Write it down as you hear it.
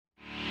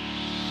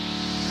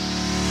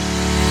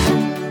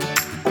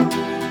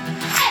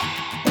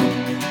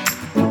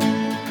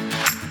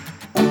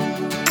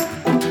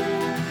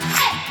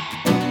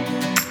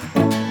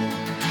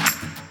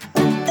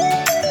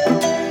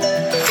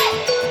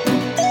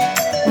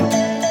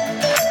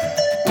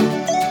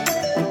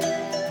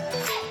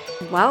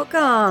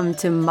Welcome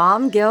to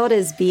Mom Guilt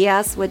is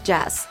BS with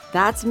Jess.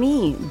 That's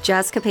me,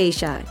 Jess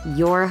Capacia,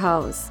 your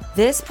host.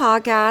 This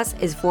podcast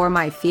is for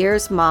my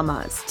fierce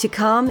mamas to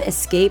come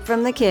escape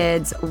from the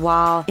kids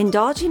while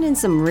indulging in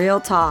some real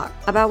talk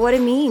about what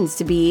it means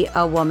to be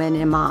a woman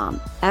and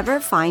mom. Ever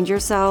find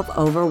yourself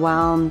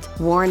overwhelmed,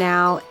 worn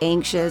out,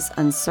 anxious,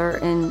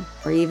 uncertain,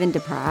 or even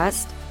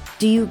depressed?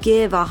 Do you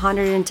give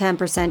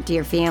 110% to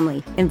your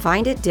family and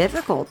find it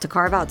difficult to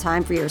carve out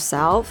time for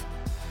yourself?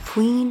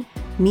 Queen,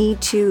 me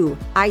too.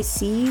 I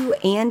see you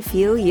and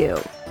feel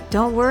you.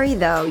 Don't worry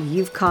though,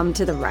 you've come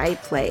to the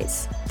right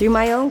place. Through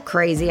my own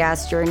crazy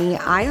ass journey,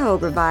 I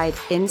hope to provide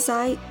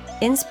insight,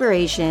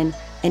 inspiration,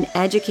 and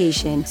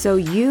education so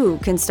you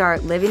can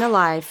start living a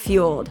life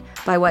fueled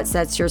by what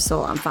sets your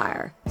soul on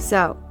fire.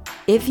 So,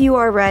 if you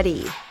are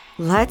ready,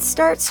 let's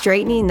start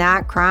straightening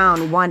that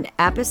crown one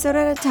episode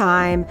at a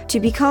time to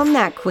become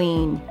that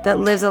queen that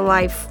lives a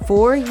life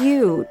for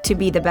you to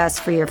be the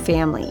best for your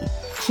family.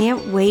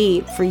 Can't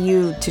wait for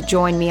you to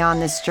join me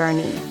on this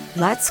journey.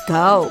 Let's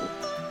go.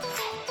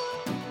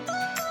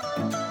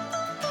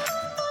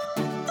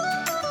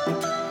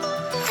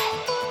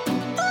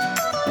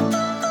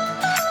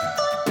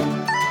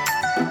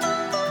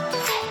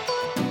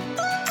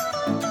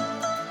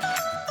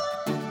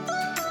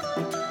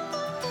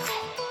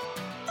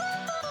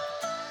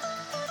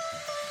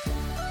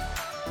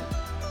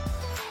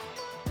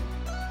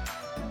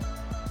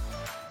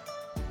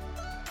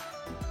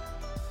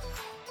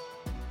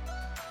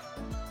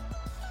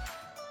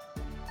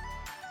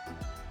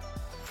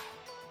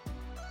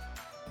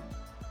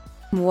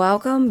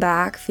 Welcome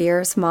back,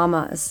 fierce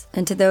mamas.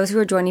 And to those who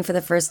are joining for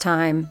the first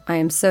time, I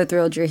am so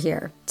thrilled you're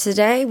here.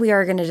 Today, we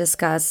are going to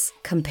discuss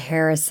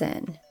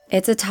comparison.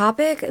 It's a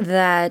topic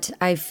that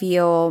I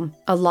feel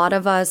a lot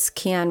of us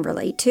can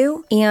relate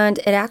to, and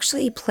it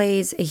actually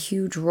plays a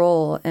huge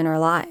role in our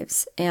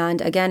lives. And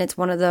again, it's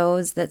one of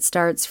those that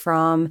starts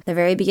from the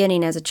very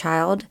beginning as a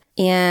child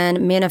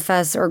and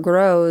manifests or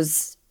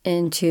grows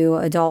into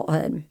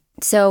adulthood.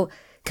 So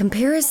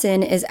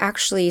comparison is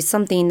actually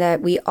something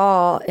that we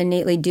all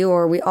innately do,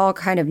 or we all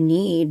kind of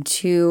need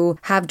to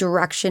have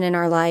direction in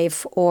our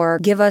life or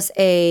give us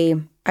a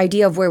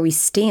idea of where we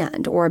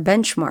stand or a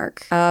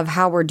benchmark of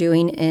how we're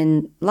doing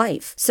in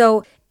life.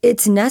 So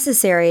it's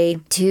necessary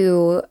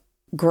to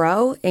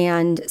grow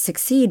and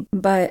succeed.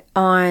 But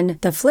on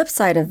the flip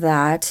side of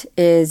that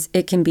is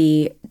it can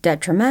be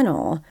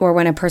detrimental, or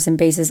when a person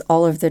bases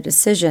all of their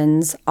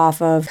decisions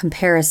off of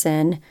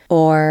comparison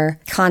or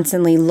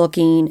constantly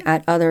looking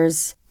at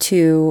others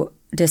to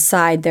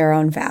decide their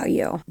own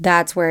value.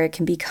 That's where it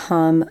can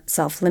become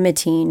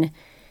self-limiting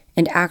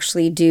and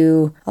actually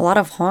do a lot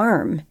of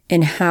harm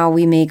in how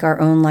we make our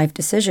own life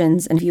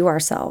decisions and view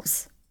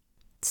ourselves.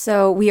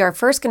 So we are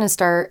first going to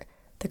start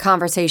the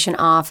conversation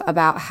off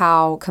about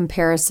how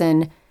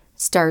comparison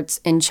starts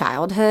in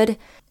childhood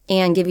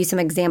and give you some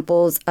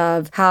examples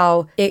of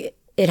how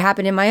it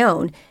happened in my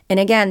own. And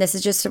again, this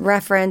is just a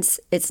reference.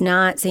 It's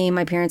not saying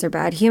my parents are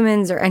bad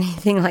humans or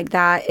anything like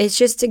that. It's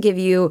just to give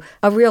you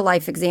a real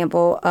life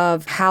example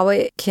of how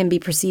it can be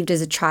perceived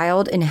as a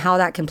child and how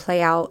that can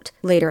play out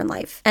later in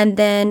life. And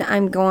then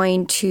I'm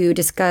going to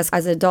discuss,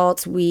 as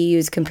adults, we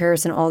use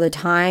comparison all the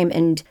time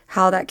and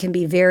how that can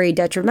be very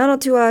detrimental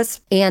to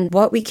us and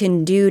what we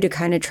can do to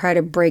kind of try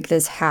to break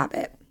this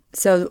habit.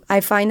 So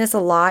I find this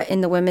a lot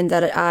in the women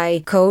that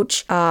I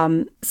coach.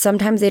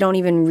 Sometimes they don't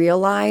even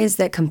realize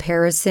that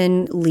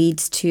comparison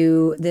leads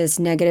to this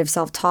negative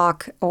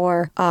self-talk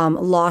or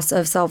loss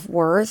of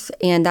self-worth.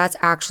 And that's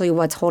actually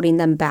what's holding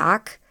them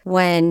back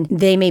when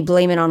they may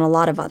blame it on a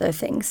lot of other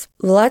things.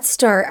 Let's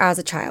start as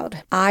a child.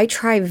 I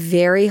try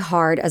very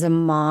hard as a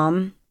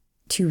mom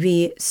to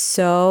be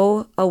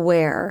so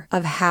aware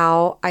of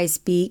how I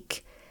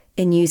speak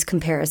and use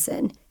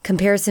comparison.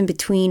 Comparison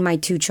between my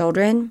two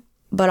children,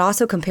 but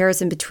also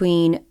comparison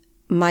between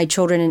my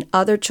children and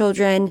other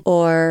children,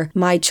 or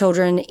my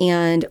children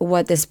and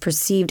what this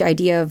perceived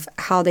idea of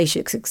how they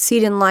should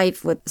succeed in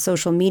life with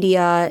social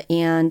media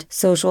and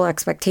social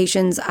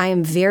expectations. I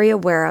am very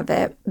aware of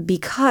it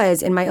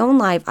because in my own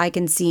life, I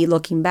can see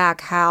looking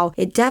back how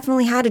it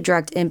definitely had a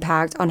direct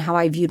impact on how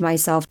I viewed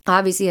myself.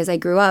 Obviously, as I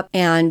grew up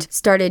and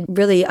started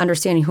really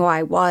understanding who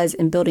I was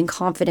and building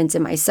confidence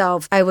in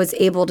myself, I was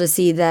able to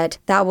see that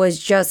that was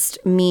just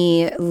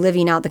me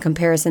living out the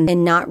comparison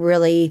and not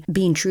really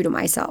being true to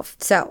myself.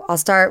 So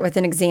I'll start with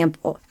an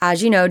example.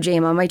 As you know,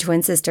 Jama, my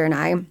twin sister, and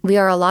I, we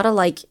are a lot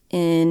alike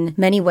in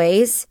many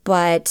ways,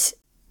 but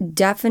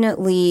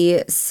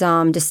definitely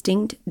some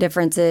distinct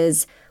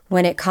differences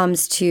when it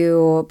comes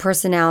to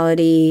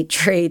personality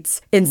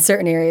traits in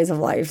certain areas of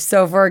life.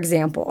 So for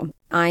example,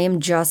 I am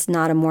just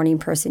not a morning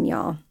person,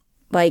 y'all.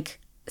 Like,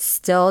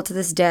 still to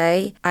this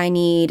day, I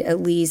need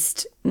at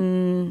least,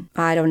 10,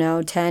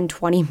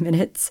 20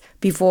 minutes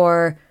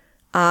before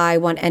I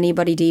want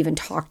anybody to even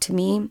talk to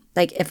me.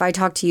 Like, if I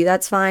talk to you,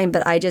 that's fine,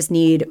 but I just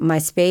need my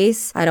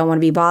space. I don't want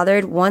to be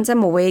bothered. Once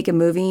I'm awake and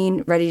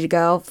moving, ready to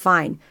go,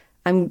 fine.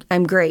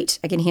 I'm great.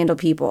 I can handle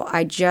people.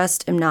 I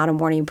just am not a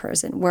morning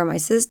person, where my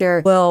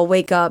sister will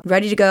wake up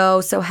ready to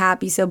go, so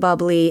happy, so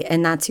bubbly,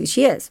 and that's who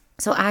she is.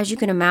 So as you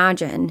can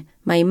imagine,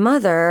 my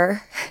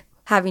mother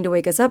having to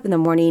wake us up in the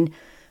morning,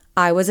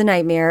 I was a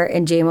nightmare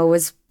and Jama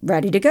was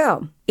ready to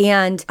go.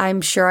 And I'm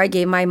sure I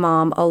gave my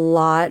mom a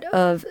lot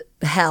of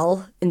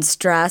hell and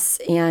stress,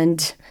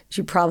 and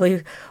she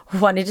probably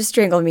wanted to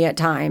strangle me at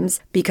times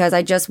because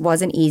I just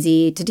wasn't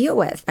easy to deal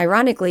with.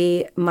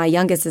 Ironically, my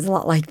youngest is a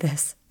lot like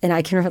this, and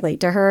I can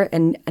relate to her,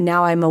 and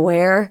now I'm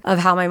aware of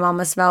how my mom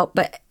must felt.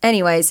 But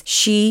anyways,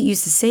 she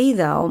used to say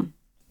though,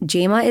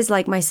 Jama is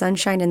like my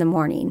sunshine in the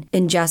morning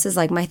and Jess is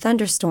like my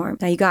thunderstorm.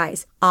 Now, you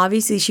guys,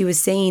 obviously she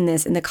was saying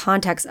this in the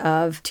context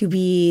of to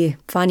be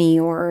funny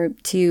or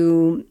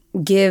to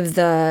give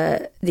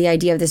the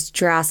idea of this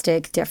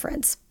drastic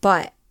difference.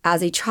 But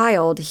as a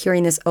child,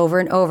 hearing this over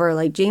and over,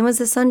 like, Jama's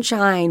the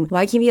sunshine.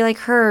 Why can't you be like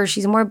her?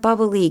 She's more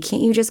bubbly.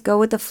 Can't you just go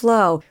with the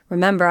flow?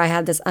 Remember, I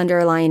had this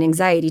underlying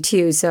anxiety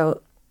too.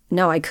 So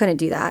no, I couldn't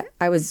do that.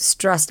 I was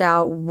stressed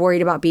out,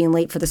 worried about being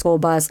late for the school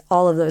bus,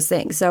 all of those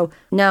things. So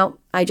no,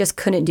 I just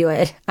couldn't do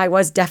it. I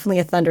was definitely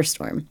a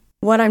thunderstorm.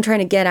 What I'm trying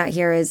to get at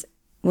here is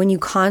when you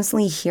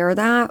constantly hear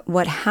that,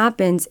 what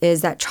happens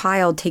is that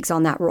child takes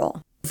on that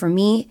role. For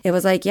me, it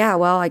was like, yeah,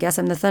 well, I guess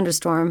I'm the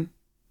thunderstorm.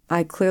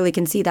 I clearly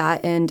can see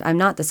that, and I'm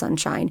not the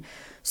sunshine.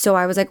 So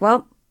I was like,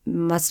 well,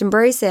 must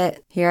embrace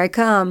it. Here I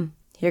come.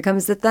 Here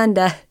comes the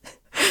thunder,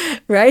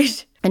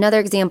 right?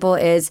 Another example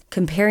is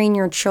comparing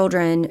your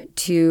children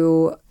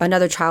to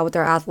another child with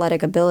their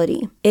athletic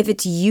ability. If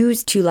it's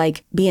used to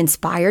like be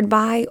inspired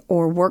by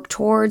or work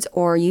towards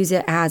or use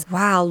it as,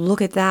 wow,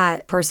 look at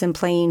that person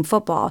playing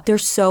football. They're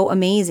so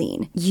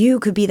amazing.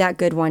 You could be that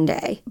good one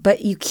day,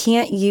 but you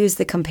can't use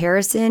the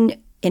comparison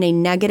in a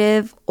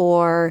negative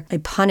or a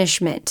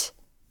punishment,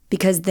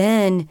 because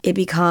then it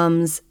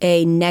becomes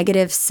a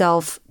negative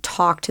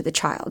self-talk to the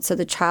child. So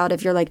the child,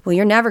 if you're like, well,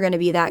 you're never going to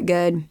be that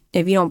good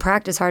if you don't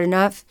practice hard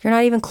enough, you're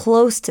not even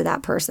close to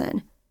that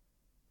person.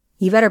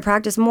 You better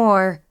practice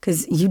more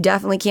because you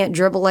definitely can't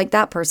dribble like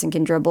that person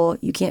can dribble.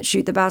 You can't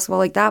shoot the basketball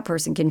like that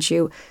person can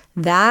shoot.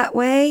 That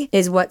way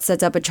is what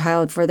sets up a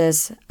child for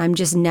this, I'm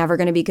just never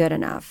going to be good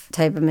enough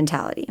type of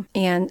mentality.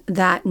 And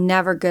that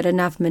never good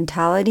enough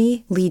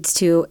mentality leads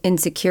to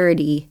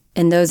insecurity.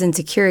 And those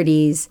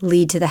insecurities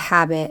lead to the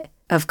habit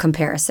of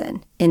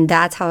comparison. And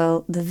that's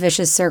how the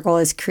vicious circle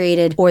is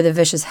created, or the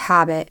vicious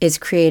habit is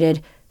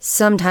created,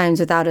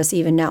 sometimes without us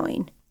even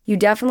knowing. You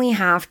definitely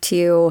have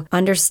to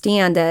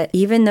understand that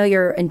even though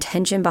your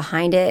intention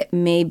behind it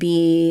may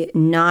be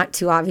not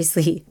to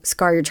obviously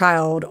scar your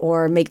child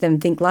or make them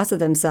think less of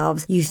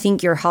themselves, you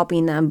think you're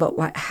helping them. But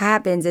what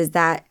happens is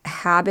that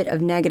habit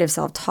of negative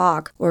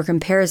self-talk or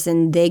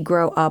comparison they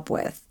grow up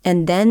with.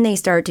 And then they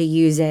start to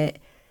use it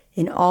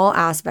in all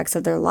aspects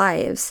of their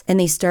lives, and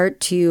they start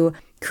to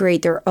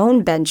create their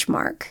own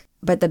benchmark.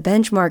 But the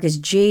benchmark is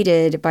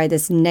jaded by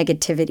this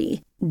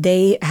negativity.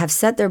 They have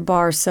set their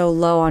bar so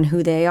low on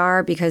who they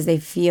are because they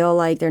feel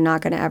like they're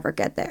not going to ever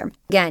get there.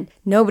 Again,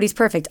 nobody's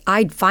perfect.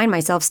 I find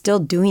myself still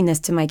doing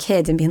this to my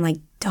kids and being like,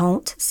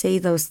 don't say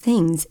those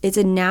things. It's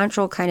a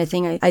natural kind of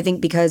thing. I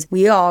think because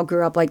we all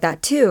grew up like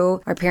that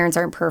too. Our parents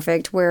aren't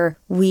perfect, where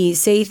we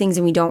say things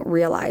and we don't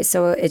realize.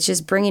 So it's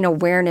just bringing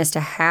awareness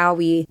to how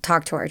we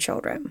talk to our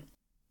children.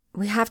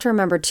 We have to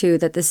remember too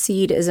that the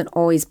seed isn't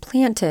always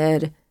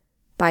planted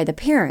by the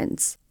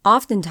parents.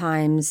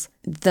 Oftentimes,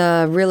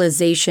 the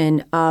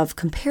realization of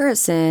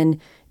comparison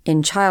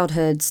in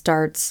childhood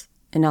starts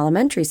in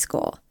elementary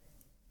school.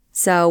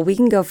 So we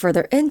can go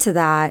further into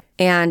that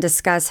and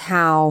discuss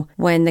how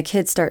when the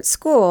kids start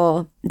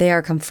school, they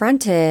are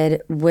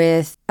confronted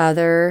with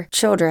other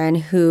children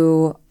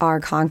who are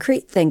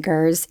concrete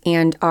thinkers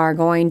and are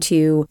going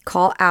to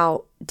call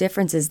out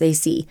differences they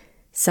see.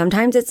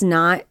 Sometimes it's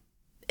not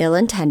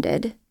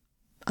ill-intended.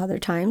 Other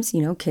times,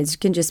 kids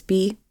can just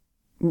be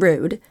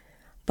rude.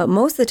 But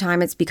most of the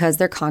time it's because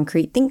they're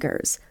concrete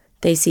thinkers.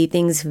 They see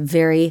things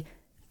very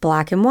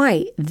black and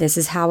white. This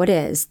is how it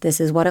is. This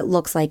is what it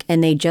looks like.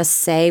 And they just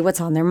say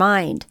what's on their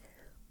mind.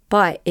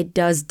 But it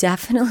does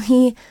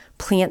definitely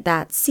plant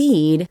that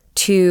seed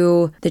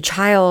to the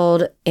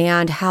child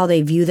and how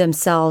they view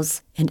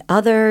themselves and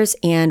others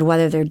and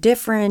whether they're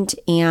different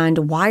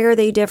and why are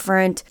they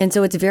different. And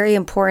so it's very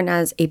important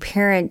as a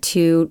parent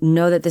to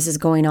know that this is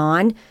going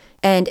on.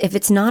 And if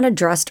it's not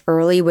addressed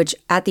early, which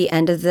at the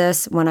end of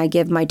this, when I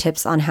give my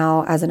tips on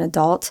how as an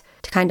adult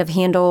to kind of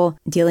handle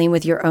dealing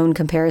with your own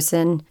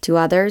comparison to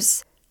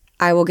others,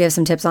 I will give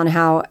some tips on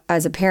how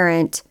as a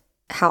parent,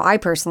 how I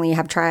personally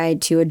have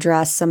tried to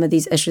address some of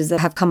these issues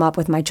that have come up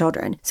with my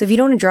children. So if you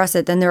don't address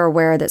it, then they're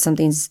aware that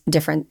something's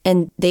different.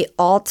 And they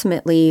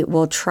ultimately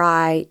will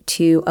try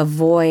to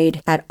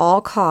avoid at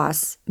all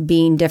costs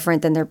being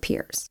different than their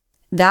peers.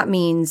 That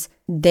means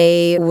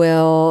they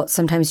will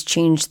sometimes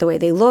change the way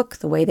they look,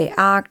 the way they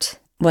act,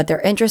 what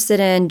they're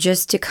interested in,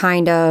 just to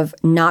kind of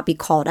not be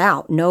called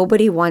out.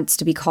 Nobody wants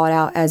to be called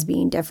out as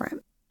being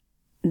different.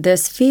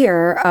 This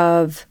fear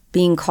of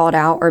being called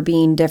out or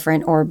being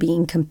different or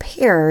being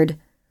compared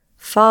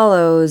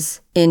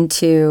follows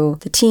into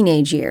the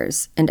teenage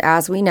years. And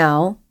as we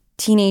know,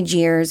 teenage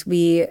years,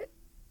 we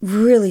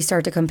really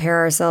start to compare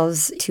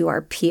ourselves to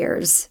our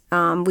peers.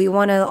 We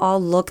want to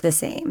all look the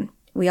same.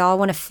 We all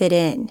want to fit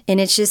in. And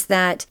it's just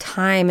that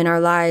time in our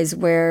lives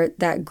where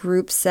that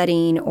group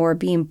setting or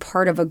being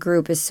part of a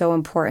group is so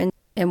important.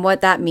 And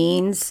what that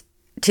means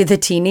to the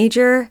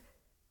teenager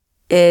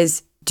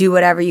is do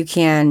whatever you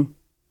can,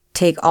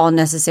 take all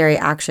necessary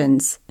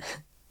actions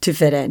to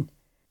fit in.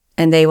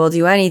 And they will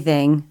do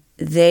anything.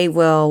 They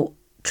will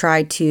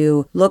try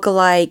to look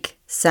alike,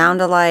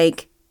 sound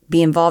alike,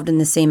 be involved in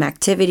the same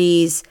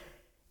activities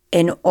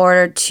in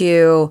order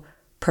to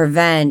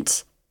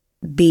prevent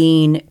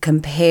being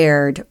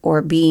compared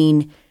or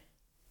being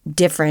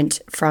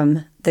different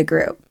from the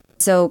group.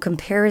 So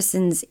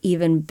comparison's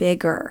even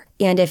bigger.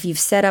 And if you've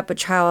set up a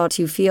child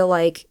to feel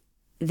like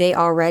they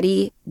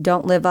already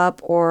don't live up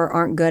or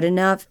aren't good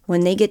enough,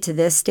 when they get to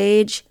this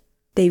stage,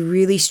 they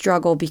really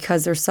struggle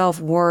because their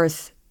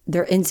self-worth,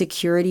 their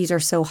insecurities are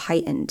so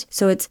heightened.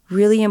 So it's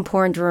really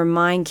important to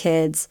remind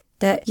kids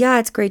that, yeah,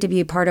 it's great to be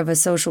a part of a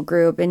social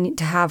group and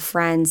to have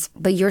friends,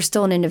 but you're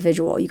still an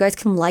individual. You guys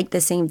can like the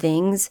same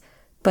things,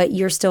 but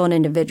you're still an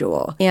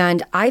individual.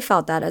 And I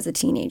felt that as a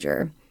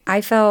teenager.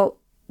 I felt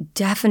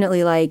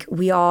definitely like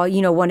we all,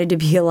 wanted to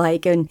be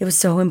alike, and it was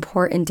so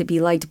important to be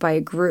liked by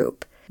a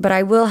group. But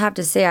I will have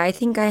to say, I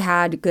think I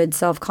had good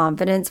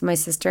self-confidence, my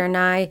sister and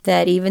I,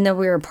 that even though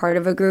we were part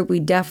of a group, we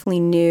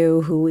definitely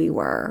knew who we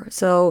were.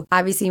 So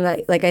obviously,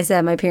 like I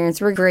said, my parents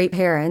were great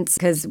parents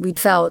because we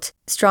felt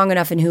strong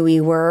enough in who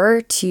we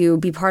were to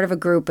be part of a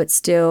group, but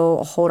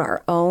still hold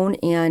our own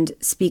and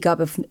speak up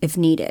if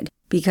needed.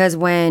 Because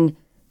when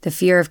the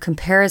fear of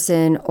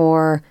comparison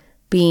or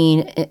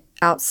being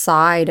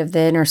outside of the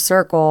inner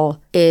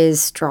circle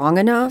is strong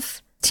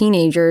enough,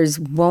 teenagers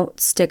won't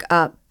stick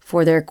up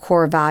for their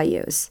core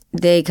values.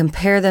 They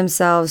compare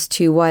themselves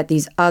to what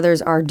these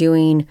others are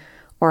doing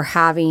or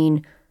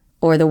having,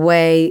 or the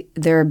way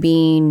they're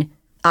being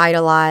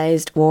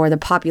idolized, or the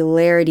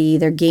popularity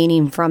they're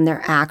gaining from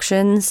their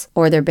actions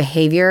or their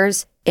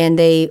behaviors, and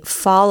they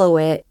follow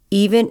it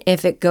even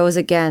if it goes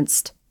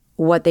against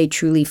what they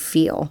truly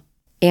feel.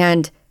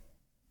 And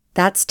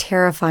that's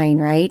terrifying,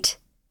 right?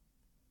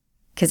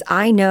 Because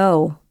I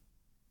know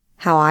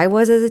how I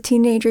was as a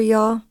teenager,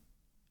 y'all.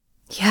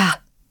 Yeah,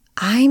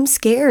 I'm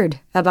scared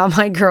about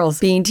my girls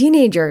being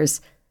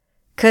teenagers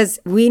because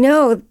we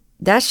know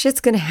that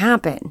shit's going to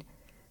happen.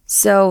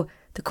 So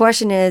the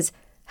question is,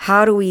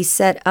 how do we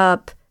set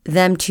up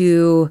them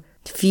to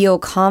feel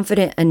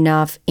confident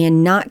enough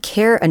and not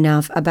care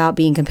enough about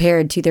being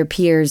compared to their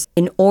peers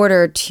in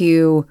order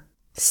to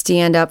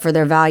stand up for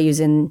their values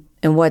and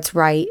what's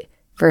right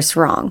versus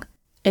wrong?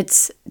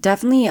 It's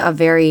definitely a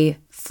very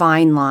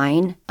fine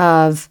line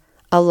of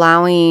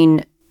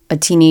allowing a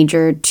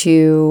teenager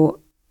to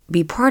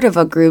be part of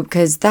a group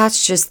because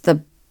that's just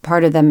the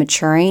part of them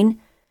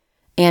maturing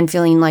and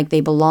feeling like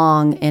they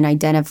belong and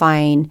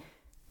identifying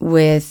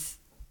with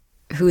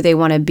who they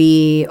want to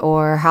be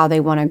or how they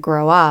want to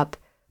grow up,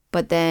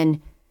 but then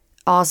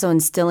also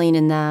instilling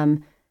in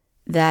them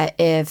that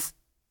if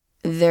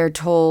they're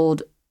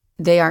told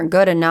they aren't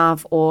good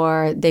enough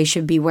or they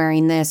should be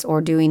wearing this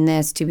or doing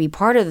this to be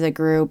part of the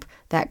group,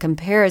 that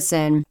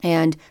comparison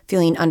and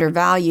feeling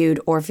undervalued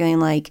or feeling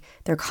like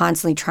they're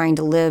constantly trying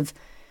to live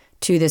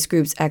to this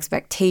group's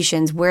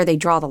expectations, where they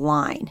draw the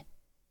line.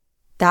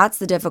 That's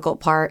the difficult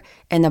part,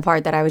 and the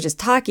part that I was just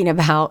talking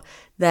about,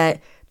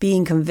 that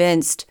being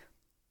convinced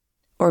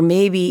or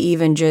maybe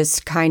even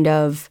just kind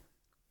of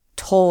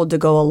told to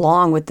go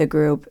along with the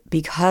group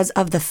because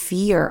of the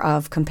fear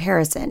of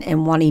comparison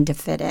and wanting to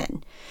fit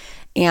in.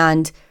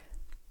 And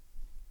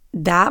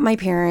that my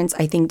parents,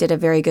 I think, did a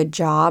very good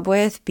job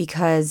with,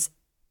 because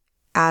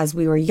as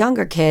we were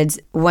younger kids,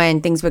 when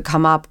things would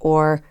come up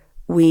or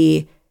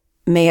we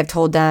may have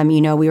told them,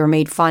 we were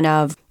made fun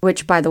of,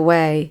 which, by the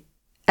way,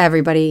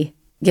 everybody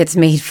gets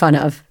made fun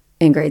of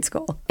in grade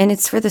school. And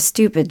it's for the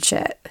stupid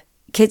shit.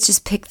 Kids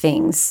just pick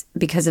things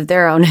because of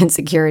their own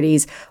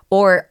insecurities,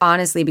 or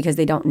honestly, because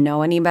they don't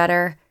know any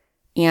better.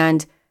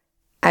 And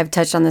I've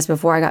touched on this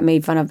before. I got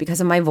made fun of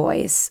because of my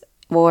voice,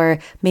 or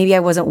maybe I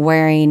wasn't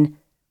wearing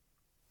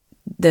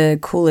the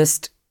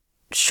coolest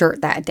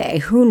shirt that day.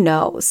 Who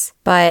knows?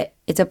 But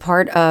it's a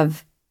part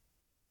of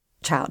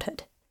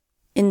childhood.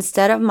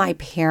 Instead of my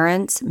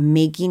parents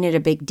making it a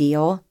big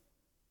deal,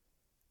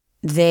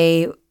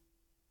 they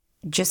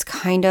just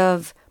kind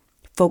of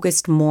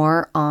focused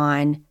more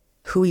on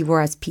who we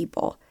were as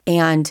people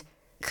and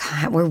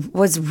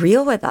was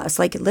real with us.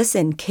 Like,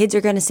 listen, kids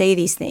are going to say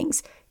these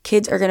things.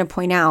 Kids are going to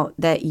point out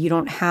that you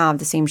don't have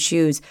the same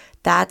shoes.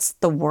 That's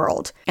the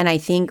world. And I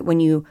think when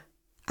you,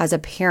 as a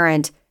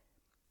parent,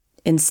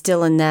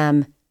 instill in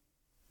them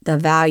the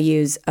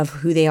values of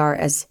who they are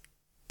as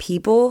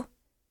people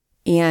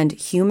and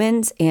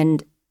humans,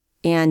 and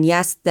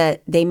yes,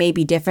 that they may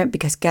be different,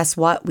 because guess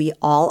what? We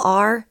all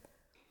are.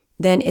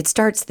 Then it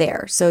starts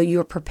there. So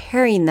you're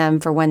preparing them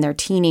for when they're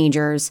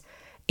teenagers,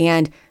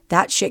 and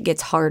that shit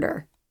gets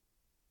harder,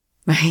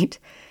 right?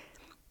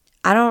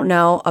 I don't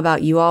know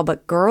about you all,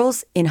 but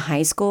girls in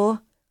high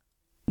school,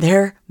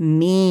 they're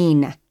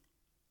mean.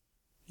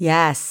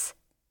 Yes.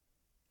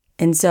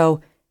 And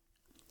so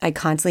I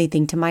constantly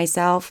think to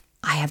myself,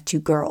 I have 2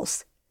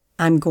 girls.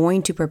 I'm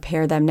going to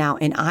prepare them now.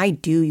 And I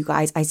do, you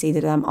guys. I say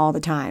to them all the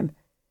time,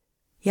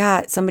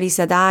 yeah, somebody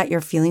said that,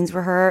 your feelings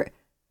were hurt.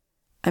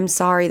 I'm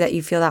sorry that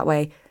you feel that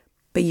way,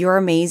 but you're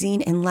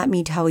amazing. And let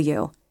me tell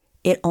you,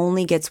 it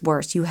only gets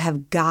worse. You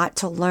have got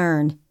to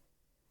learn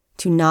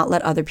to not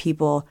let other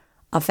people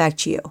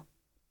affect you.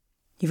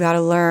 You've got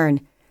to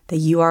learn that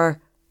you are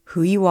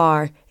who you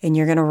are and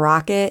you're going to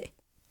rock it.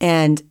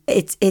 And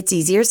it's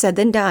easier said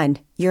than done.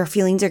 Your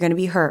feelings are going to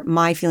be hurt.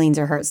 My feelings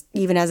are hurt.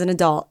 Even as an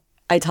adult,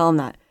 I tell them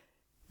that.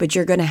 But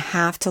you're going to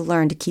have to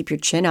learn to keep your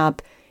chin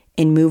up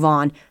and move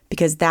on,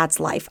 because that's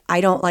life. I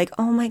don't like,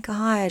 oh my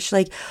gosh,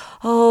 like,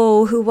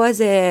 oh, who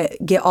was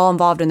it? Get all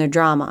involved in their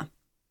drama,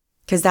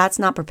 because that's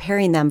not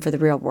preparing them for the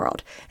real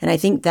world. And I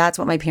think that's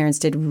what my parents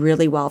did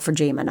really well for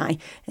Jayma and I.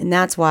 And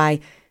that's why,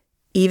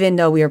 even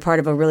though we were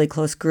part of a really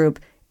close group,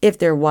 if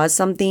there was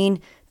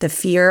something, the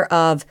fear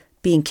of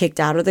being kicked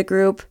out of the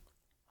group,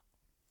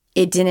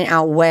 it didn't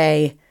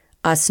outweigh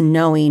us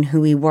knowing who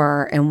we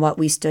were and what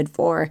we stood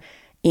for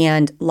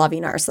and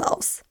loving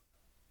ourselves.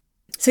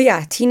 So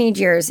yeah, teenage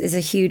years is a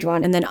huge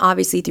one. And then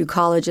obviously through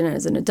college and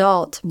as an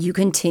adult, you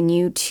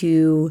continue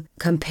to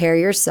compare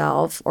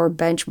yourself or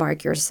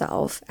benchmark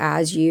yourself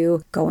as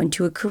you go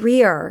into a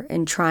career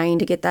and trying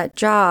to get that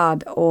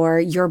job, or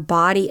your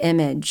body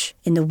image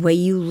and the way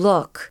you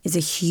look is a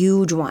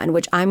huge one,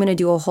 which I'm going to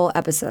do a whole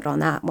episode on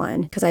that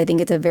one because I think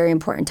it's a very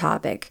important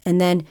topic.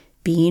 And then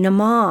being a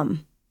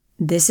mom.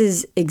 This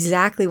is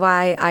exactly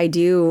why I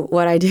do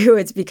what I do.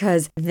 It's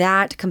because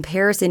that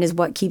comparison is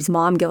what keeps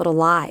mom guilt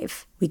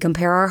alive. We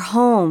compare our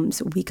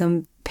homes, we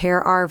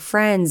compare our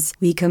friends,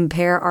 we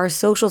compare our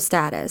social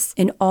status.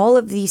 And all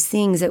of these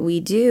things that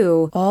we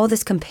do, all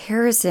this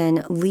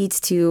comparison leads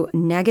to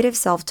negative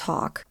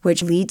self-talk,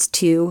 which leads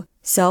to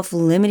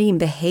self-limiting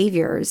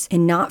behaviors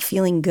and not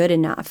feeling good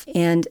enough.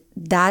 And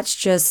that's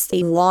just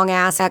a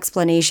long-ass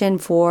explanation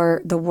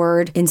for the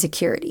word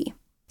insecurity.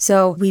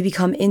 So we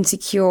become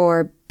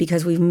insecure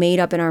because we've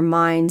made up in our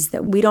minds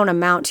that we don't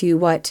amount to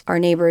what our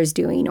neighbor is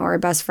doing or our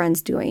best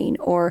friend's doing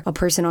or a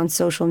person on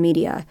social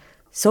media.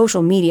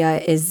 Social media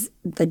is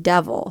the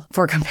devil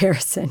for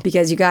comparison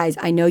because you guys,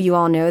 I know you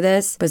all know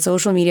this, but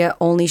social media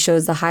only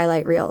shows the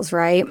highlight reels,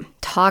 right?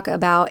 Talk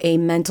about a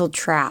mental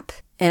trap.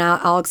 And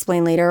I'll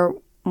explain later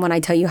when I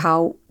tell you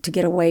how to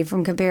get away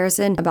from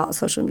comparison about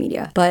social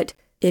media. But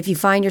if you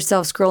find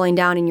yourself scrolling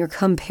down and you're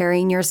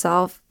comparing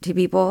yourself to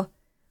people,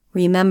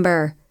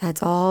 remember,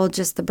 that's all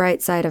just the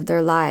bright side of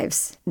their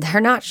lives.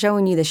 They're not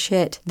showing you the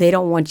shit they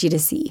don't want you to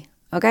see,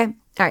 okay? All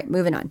right,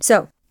 moving on.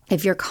 So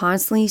if you're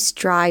constantly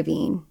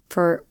striving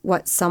for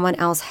what someone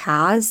else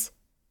has,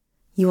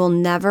 you will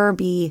never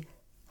be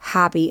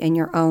happy in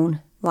your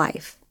own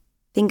life.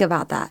 Think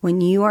about that.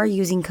 When you are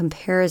using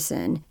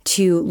comparison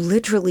to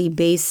literally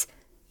base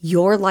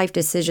your life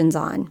decisions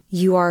on,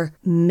 you are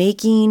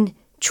making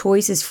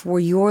choices for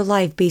your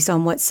life based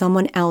on what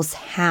someone else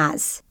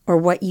has or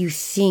what you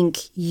think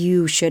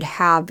you should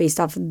have based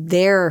off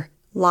their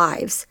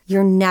lives.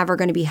 You're never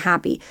going to be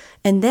happy.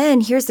 And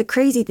then here's the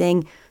crazy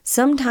thing.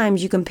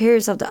 Sometimes you compare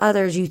yourself to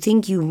others. You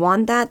think you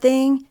want that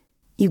thing.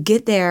 You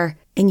get there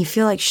and you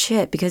feel like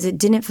shit because it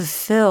didn't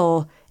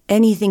fulfill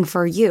anything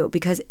for you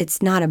because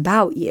it's not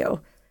about you.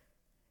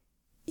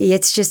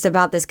 It's just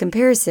about this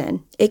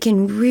comparison. It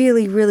can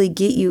really, really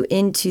get you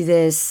into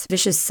this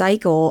vicious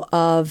cycle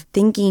of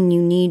thinking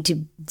you need to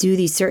do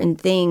these certain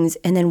things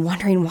and then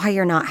wondering why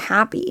you're not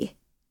happy.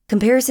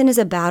 Comparison is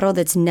a battle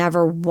that's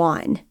never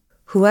won.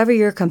 Whoever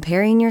you're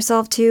comparing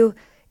yourself to,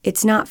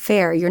 it's not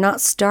fair. You're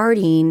not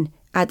starting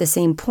at the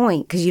same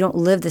point because you don't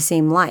live the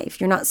same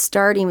life. You're not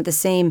starting with the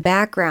same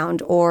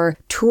background or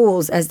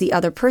tools as the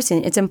other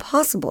person. It's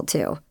impossible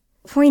to.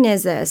 Point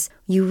is this,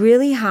 you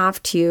really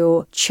have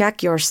to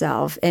check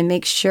yourself and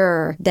make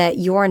sure that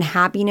your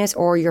unhappiness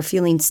or you're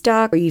feeling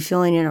stuck or you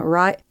feeling in a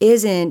rut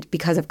isn't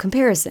because of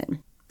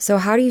comparison. So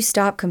how do you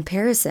stop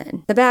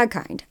comparison? The bad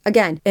kind.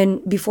 Again,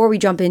 and before we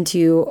jump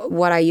into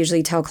what I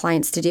usually tell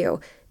clients to do,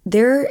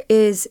 there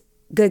is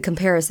good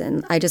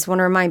comparison. I just want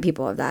to remind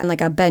people of that,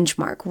 like a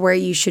benchmark where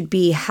you should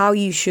be, how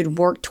you should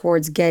work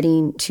towards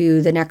getting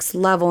to the next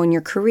level in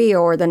your career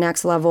or the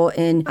next level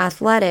in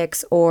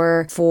athletics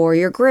or for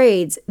your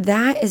grades.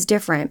 That is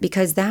different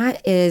because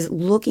that is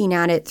looking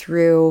at it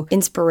through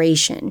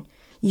inspiration.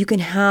 You can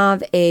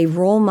have a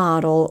role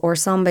model or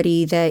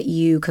somebody that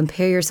you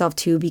compare yourself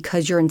to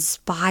because you're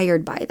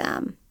inspired by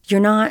them. You're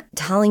not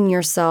telling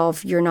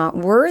yourself you're not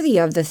worthy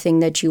of the thing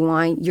that you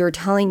want. You're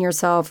telling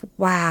yourself,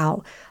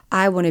 wow,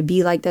 I want to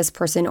be like this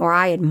person or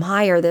I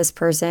admire this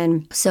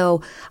person.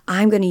 So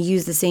I'm going to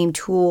use the same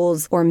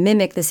tools or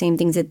mimic the same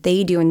things that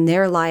they do in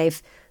their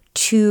life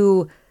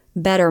to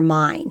better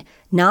mine.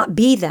 Not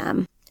be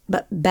them,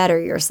 but better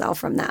yourself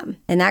from them.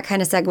 And that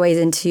kind of segues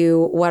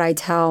into what I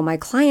tell my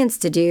clients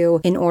to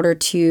do in order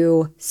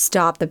to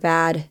stop the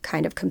bad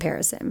kind of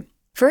comparison.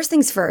 First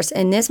things first,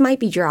 and this might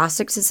be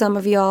drastic to some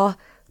of y'all,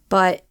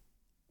 but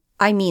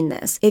I mean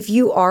this. If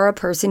you are a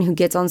person who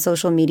gets on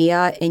social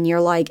media and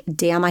you're like,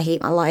 damn, I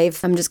hate my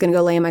life, I'm just going to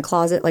go lay in my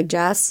closet like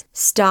Jess,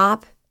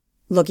 stop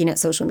looking at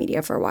social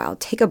media for a while.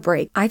 Take a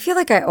break. I feel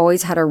like I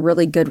always had a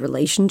really good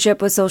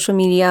relationship with social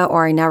media,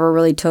 or I never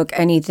really took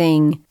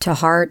anything to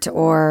heart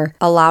or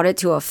allowed it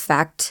to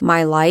affect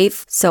my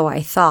life. So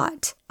I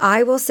thought.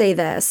 I will say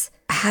this.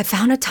 I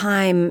found a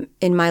time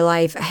in my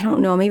life, I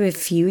don't know, maybe a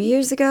few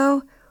years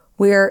ago,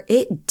 where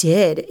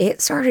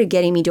it started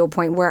getting me to a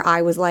point where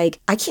I was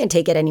like, I can't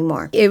take it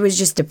anymore. It was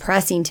just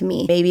depressing to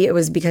me. Maybe it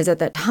was because at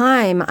that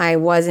time I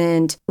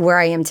wasn't where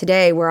I am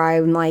today, where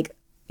I'm like,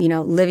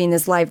 living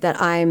this life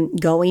that I'm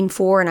going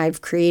for and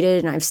I've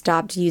created, and I've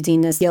stopped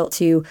using this guilt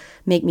to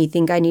make me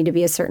think I need to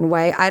be a certain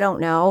way. I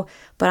don't know,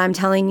 but I'm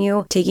telling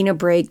you, taking a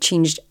break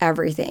changed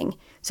everything.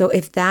 So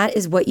if that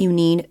is what you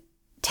need,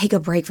 take a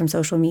break from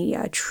social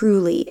media.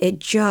 Truly, it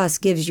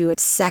just gives you a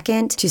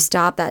second to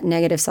stop that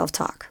negative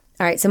self-talk.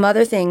 All right, some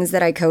other things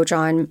that I coach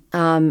on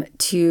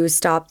to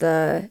stop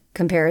the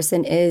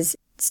comparison is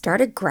start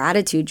a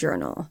gratitude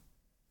journal.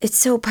 It's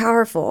so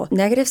powerful.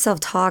 Negative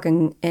self-talk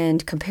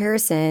and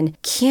comparison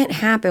can't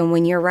happen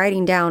when you're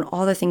writing down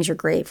all the things you're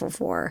grateful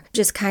for.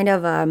 Just kind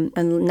of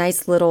a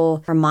nice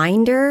little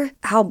reminder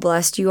how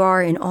blessed you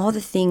are in all the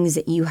things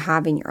that you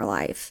have in your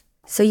life.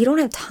 So you don't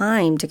have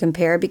time to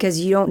compare because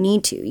you don't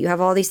need to. You have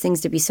all these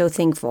things to be so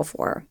thankful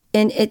for.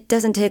 And it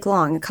doesn't take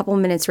long. A couple of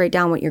minutes, write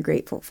down what you're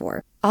grateful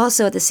for.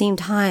 Also, at the same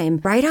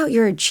time, write out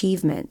your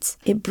achievements.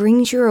 It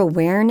brings your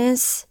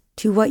awareness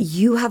to what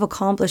you have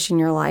accomplished in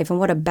your life and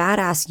what a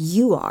badass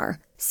you are.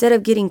 Instead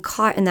of getting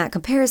caught in that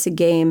comparison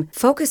game,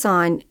 focus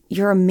on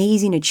your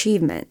amazing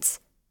achievements.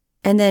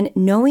 And then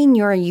knowing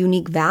your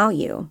unique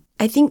value.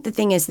 I think the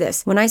thing is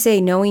this. When I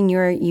say knowing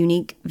your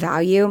unique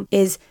value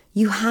is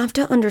you have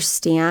to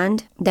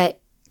understand that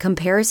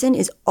comparison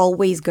is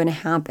always going to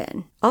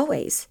happen.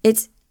 Always.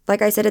 It's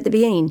like I said at the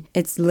beginning,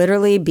 it's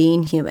literally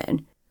being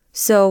human.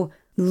 So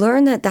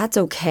learn that that's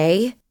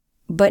okay,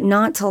 but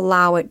not to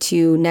allow it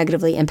to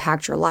negatively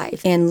impact your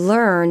life, and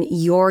learn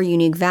your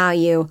unique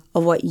value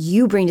of what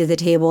you bring to the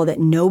table that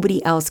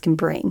nobody else can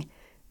bring.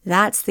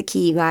 That's the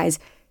key, guys.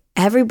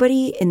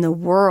 Everybody in the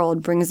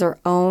world brings their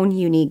own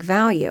unique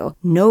value.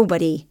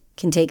 Nobody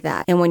can take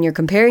that. And when you're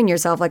comparing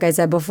yourself, like I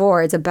said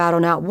before, it's a battle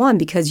not won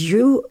because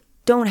you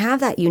don't have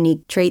that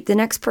unique trait the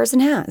next person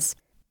has.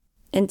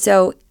 And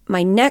so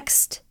my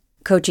next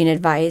coaching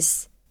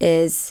advice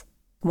is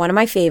one of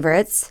my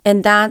favorites,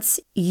 and that's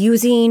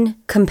using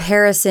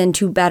comparison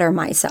to better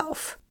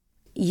myself.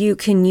 You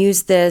can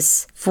use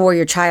this for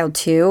your child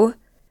too.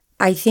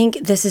 I think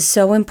this is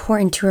so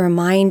important to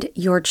remind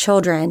your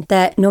children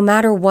that no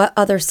matter what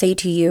others say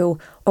to you,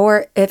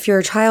 or if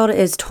your child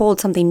is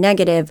told something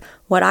negative,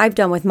 what I've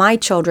done with my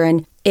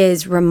children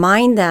is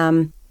remind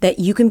them that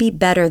you can be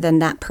better than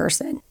that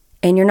person.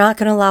 And you're not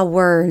going to allow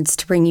words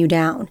to bring you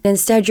down.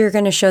 Instead, you're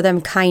going to show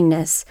them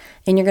kindness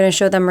and you're going to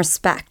show them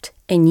respect.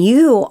 And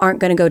you aren't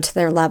going to go to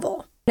their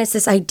level. It's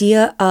this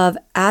idea of,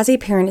 as a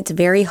parent, it's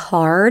very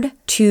hard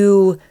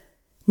to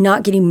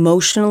not get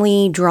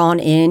emotionally drawn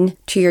in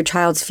to your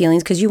child's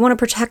feelings because you want to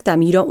protect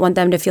them. You don't want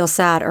them to feel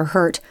sad or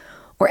hurt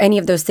or any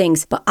of those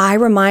things. But I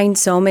remind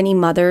so many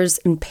mothers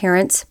and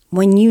parents,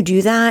 when you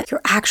do that,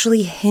 you're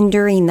actually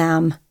hindering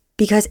them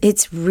because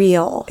it's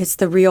real. It's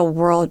the real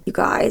world, you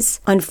guys.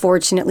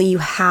 Unfortunately, you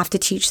have to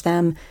teach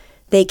them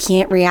they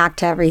can't react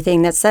to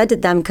everything that's said to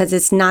them because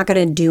it's not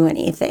going to do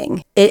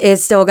anything. It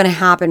is still going to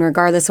happen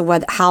regardless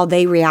of how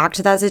they react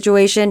to that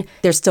situation.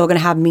 They're still going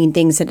to have mean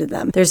things said to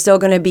them. They're still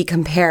going to be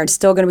compared,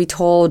 still going to be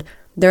told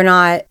they're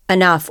not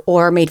enough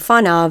or made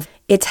fun of.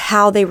 It's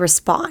how they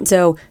respond.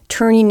 So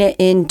turning it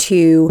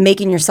into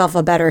making yourself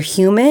a better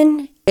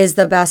human is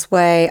the best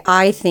way,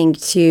 I think,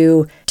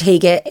 to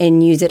take it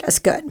and use it as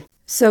good.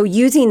 So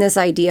using this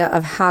idea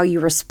of how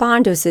you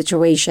respond to a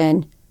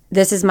situation,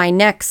 this is my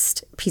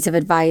next piece of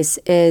advice,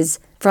 is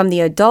from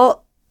the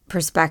adult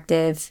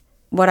perspective.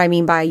 What I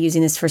mean by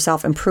using this for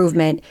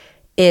self-improvement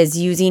is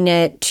using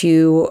it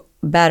to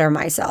better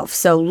myself.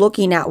 So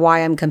looking at why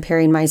I'm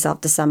comparing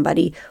myself to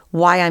somebody,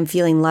 why I'm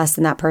feeling less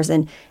than that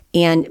person,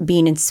 and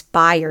being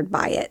inspired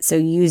by it. So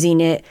using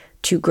it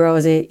to grow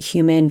as a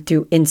human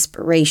through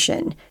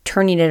inspiration,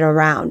 turning it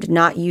around,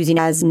 not using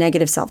it as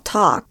negative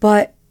self-talk,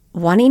 but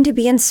wanting to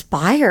be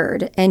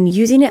inspired and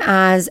using it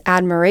as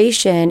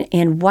admiration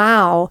and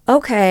wow,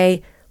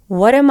 okay,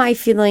 what am I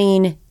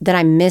feeling that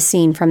I'm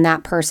missing from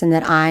that person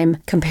that I'm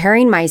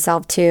comparing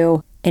myself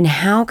to? And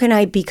how can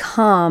I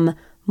become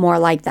more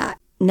like that?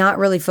 Not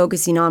really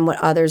focusing on what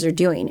others are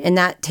doing. And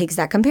that takes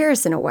that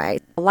comparison away.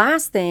 The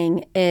last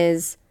thing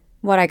is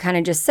what I kind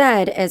of just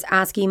said, is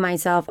asking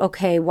myself,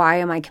 okay, why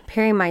am I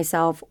comparing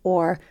myself?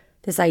 Or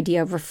this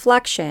idea of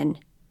reflection,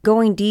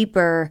 going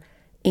deeper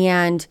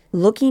and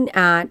looking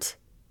at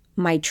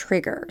my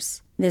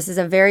triggers. This is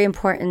a very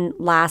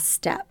important last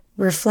step.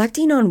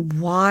 Reflecting on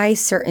why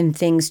certain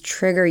things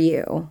trigger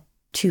you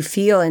to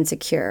feel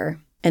insecure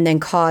and then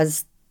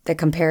cause the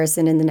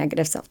comparison and the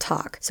negative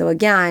self-talk. So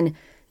again,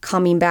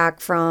 coming back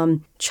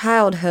from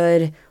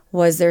childhood,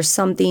 was there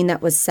something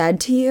that was said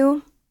to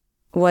you?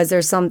 Was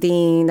there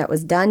something that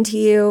was done to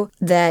you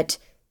that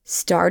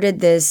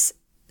started this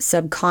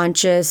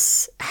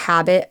subconscious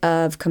habit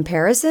of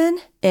comparison,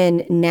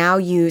 and now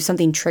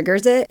something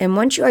triggers it. And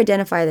once you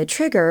identify the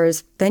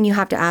triggers, then you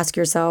have to ask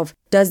yourself,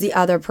 does the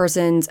other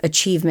person's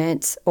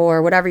achievements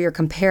or whatever you're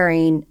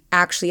comparing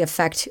actually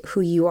affect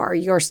who you are,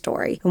 your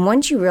story? And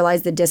once you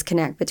realize the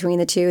disconnect between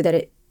the two, that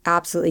it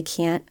absolutely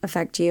can't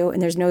affect you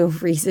and there's no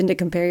reason to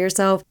compare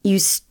yourself, you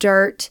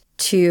start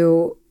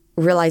to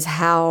realize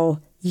how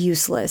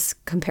useless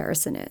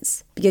comparison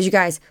is. Because you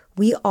guys,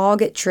 we all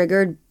get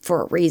triggered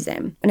for a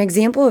reason. An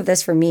example of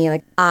this for me,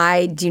 like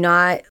I do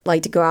not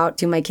like to go out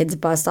to my kids'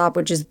 bus stop,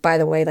 which is, by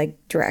the way, like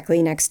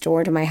directly next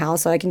door to my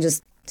house, so I can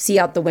just see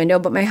out the window,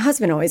 but my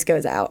husband always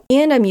goes out.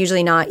 And I'm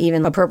usually not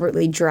even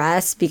appropriately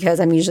dressed because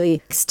I'm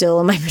usually still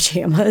in my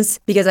pajamas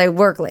because I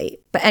work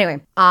late. But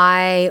anyway,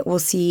 I will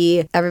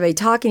see everybody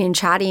talking and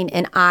chatting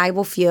and I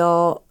will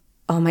feel,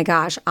 oh my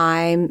gosh,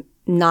 I'm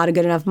not a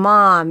good enough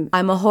mom.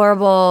 I'm a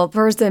horrible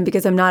person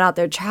because I'm not out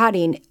there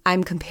chatting.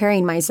 I'm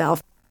comparing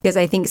myself because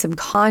I think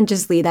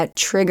subconsciously that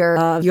trigger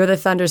of you're the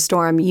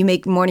thunderstorm, you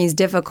make mornings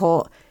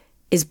difficult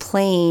is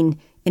playing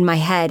in my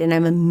head, and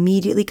I'm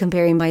immediately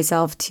comparing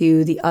myself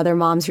to the other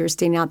moms who are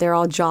standing out there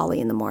all jolly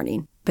in the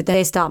morning. But then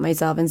I stop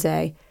myself and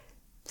say,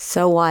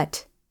 so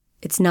what?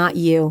 It's not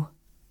you.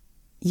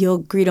 You'll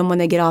greet them when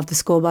they get off the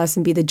school bus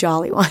and be the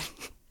jolly one.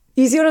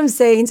 You see what I'm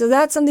saying? So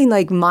that's something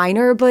like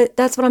minor, but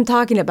that's what I'm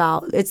talking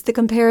about. It's the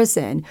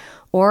comparison.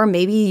 Or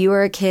maybe you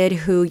were a kid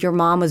who your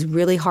mom was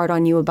really hard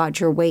on you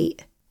about your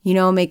weight.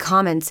 Made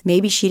comments.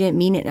 Maybe she didn't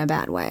mean it in a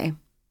bad way,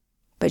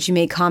 but she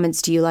made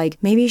comments to you like,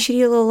 maybe you should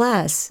eat a little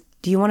less.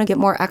 Do you want to get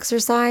more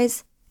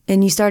exercise?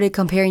 And you started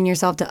comparing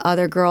yourself to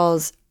other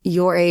girls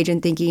your age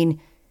and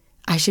thinking,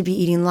 I should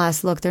be eating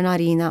less. Look, they're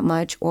not eating that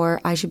much, or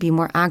I should be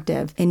more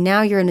active. And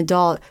now you're an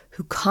adult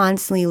who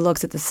constantly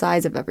looks at the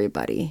size of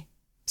everybody.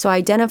 So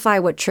identify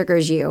what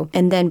triggers you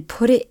and then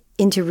put it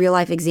into real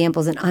life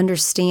examples and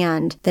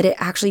understand that it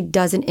actually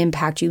doesn't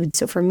impact you.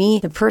 So for me,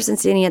 the person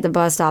standing at the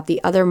bus stop,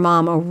 the other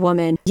mom or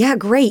woman, yeah,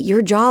 great,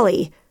 you're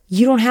jolly.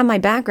 You don't have my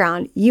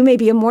background. You may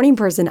be a morning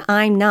person.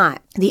 I'm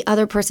not. The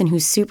other person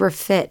who's super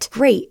fit,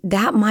 great.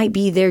 That might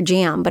be their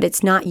jam, but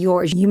it's not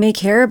yours. You may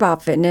care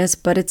about fitness,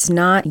 but it's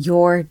not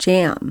your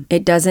jam.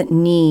 It doesn't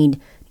need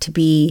to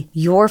be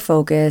your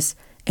focus,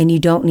 and you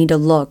don't need to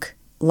look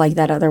like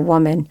that other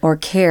woman or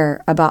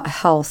care about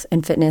health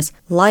and fitness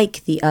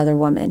like the other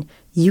woman.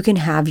 You can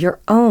have your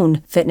own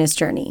fitness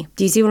journey.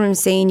 Do you see what I'm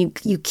saying?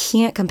 You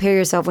can't compare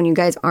yourself when you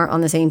guys aren't on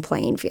the same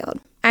playing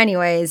field.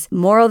 Anyways,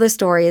 moral of the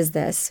story is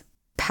this.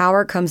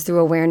 Power comes through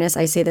awareness.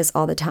 I say this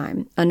all the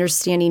time.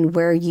 Understanding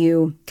where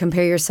you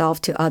compare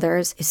yourself to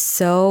others is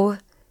so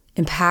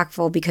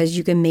impactful because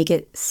you can make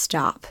it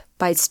stop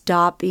by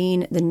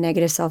stopping the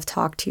negative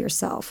self-talk to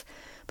yourself.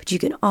 But you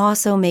can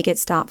also make it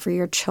stop for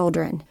your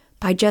children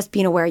by just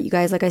being aware. You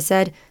guys, like I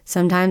said,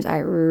 sometimes I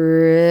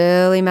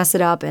really mess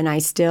it up and I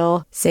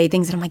still say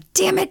things and I'm like,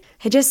 damn it,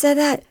 I just said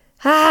that.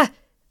 My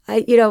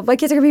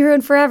kids are gonna be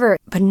ruined forever.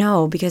 But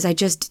no, because I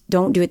just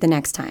don't do it the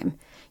next time.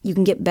 You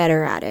can get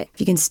better at it. If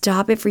you can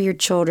stop it for your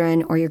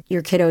children or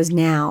your kiddos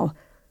now,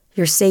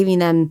 you're saving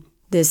them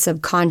this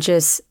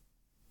subconscious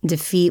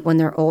defeat when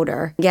they're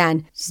older.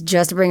 Again, it's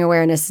just to bring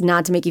awareness,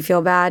 not to make you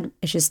feel bad.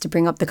 It's just to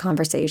bring up the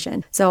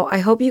conversation. So I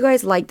hope you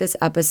guys like this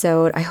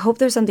episode. I hope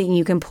there's something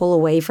you can pull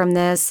away from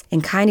this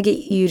and kind of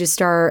get you to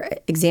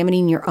start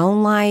examining your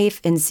own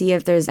life and see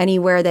if there's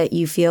anywhere that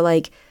you feel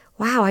like,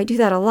 wow, I do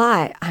that a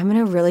lot. I'm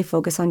going to really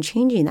focus on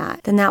changing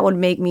that. Then that would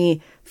make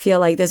me feel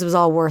like this was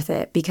all worth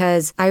it,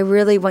 because I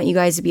really want you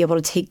guys to be able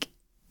to take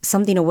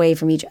something away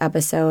from each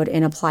episode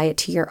and apply it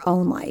to your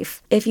own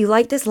life. If you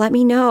like this, let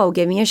me know.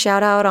 Give me a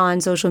shout out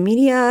on social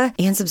media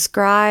and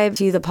subscribe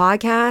to the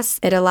podcast.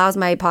 It allows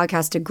my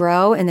podcast to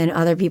grow and then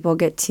other people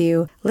get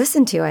to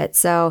listen to it.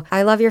 So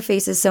I love your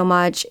faces so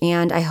much,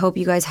 and I hope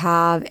you guys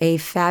have a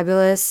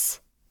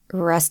fabulous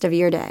rest of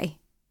your day.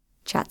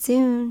 Chat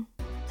soon.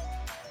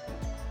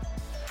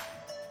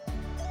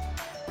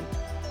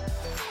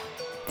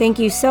 Thank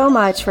you so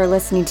much for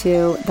listening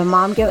to the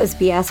Mom Guilt is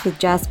BS with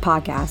Jess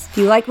podcast. If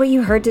you like what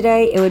you heard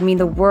today, it would mean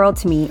the world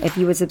to me if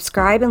you would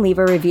subscribe and leave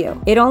a review.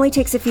 It only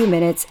takes a few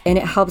minutes and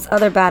it helps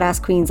other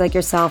badass queens like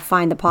yourself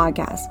find the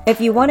podcast.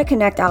 If you want to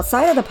connect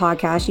outside of the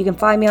podcast, you can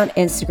find me on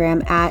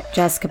Instagram at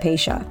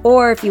JessCapacia.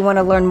 Or if you want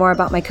to learn more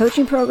about my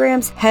coaching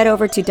programs, head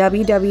over to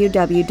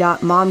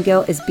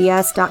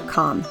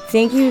www.momguiltisbs.com.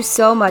 Thank you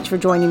so much for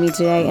joining me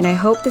today, and I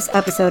hope this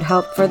episode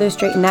helped further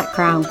straighten that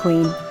crown,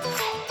 queen.